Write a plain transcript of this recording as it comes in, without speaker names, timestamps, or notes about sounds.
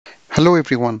Hello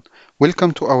everyone,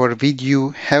 welcome to our video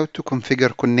how to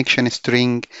configure connection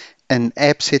string and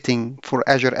app setting for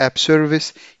Azure App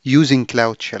Service using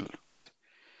Cloud Shell.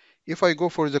 If I go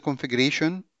for the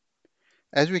configuration,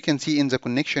 as we can see in the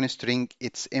connection string,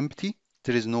 it's empty.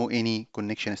 There is no any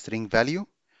connection string value.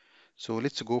 So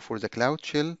let's go for the Cloud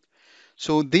Shell.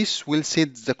 So this will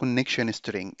set the connection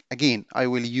string. Again, I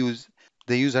will use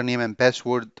the username and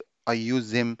password. I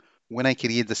use them when I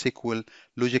create the SQL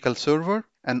logical server,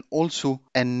 and also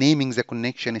naming the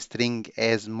connection string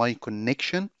as my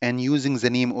connection and using the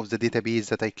name of the database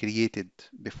that I created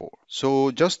before.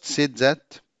 So just set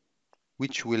that,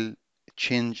 which will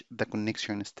change the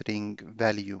connection string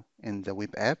value in the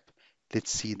web app.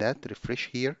 Let's see that, refresh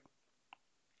here.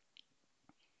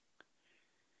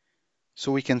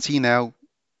 So we can see now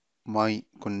my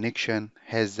connection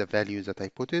has the value that I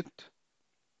put it.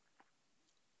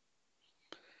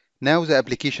 Now the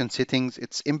application settings,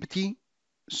 it's empty.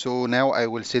 So now I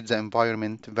will set the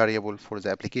environment variable for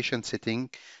the application setting.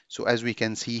 So as we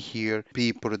can see here,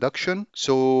 pre-production.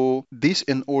 So this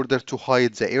in order to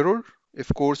hide the error.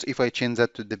 Of course, if I change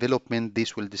that to development,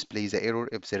 this will display the error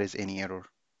if there is any error.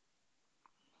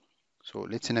 So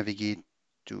let's navigate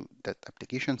to that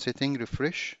application setting,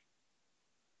 refresh.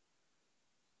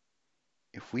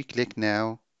 If we click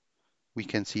now, we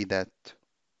can see that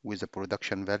with the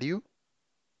production value.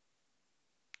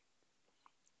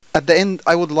 At the end,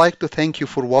 I would like to thank you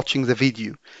for watching the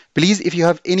video. Please, if you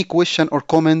have any question or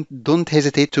comment, don't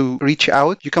hesitate to reach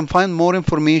out. You can find more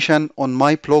information on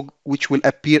my blog, which will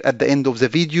appear at the end of the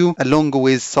video, along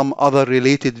with some other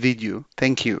related video.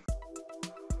 Thank you.